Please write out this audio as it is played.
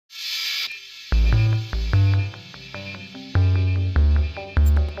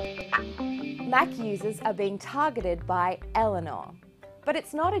Mac users are being targeted by Eleanor. But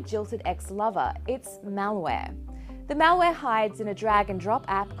it's not a jilted ex-lover, it's malware. The malware hides in a drag-and-drop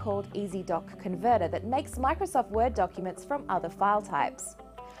app called EasyDoc Converter that makes Microsoft Word documents from other file types.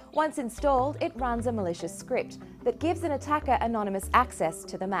 Once installed, it runs a malicious script that gives an attacker anonymous access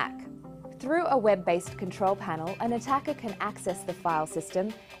to the Mac. Through a web-based control panel, an attacker can access the file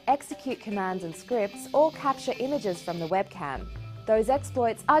system, execute commands and scripts, or capture images from the webcam. Those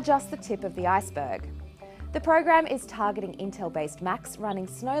exploits are just the tip of the iceberg. The program is targeting Intel-based Macs running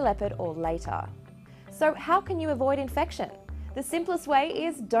Snow Leopard or later. So how can you avoid infection? The simplest way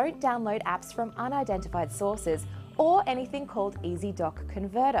is don't download apps from unidentified sources or anything called EasyDoc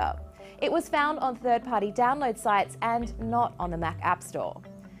Converter. It was found on third-party download sites and not on the Mac App Store.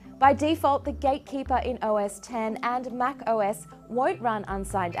 By default, the gatekeeper in OS X and Mac OS won't run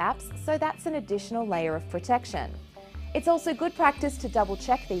unsigned apps, so that's an additional layer of protection. It's also good practice to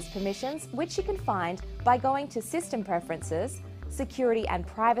double-check these permissions, which you can find by going to System Preferences, Security and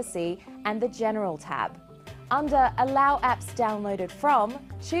Privacy, and the General tab. Under Allow Apps Downloaded From,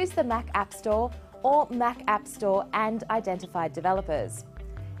 choose the Mac App Store or Mac App Store and Identified Developers.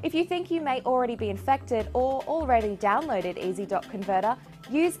 If you think you may already be infected or already downloaded EasyDoc Converter,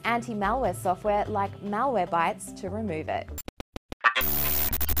 use anti-malware software like Malwarebytes to remove it.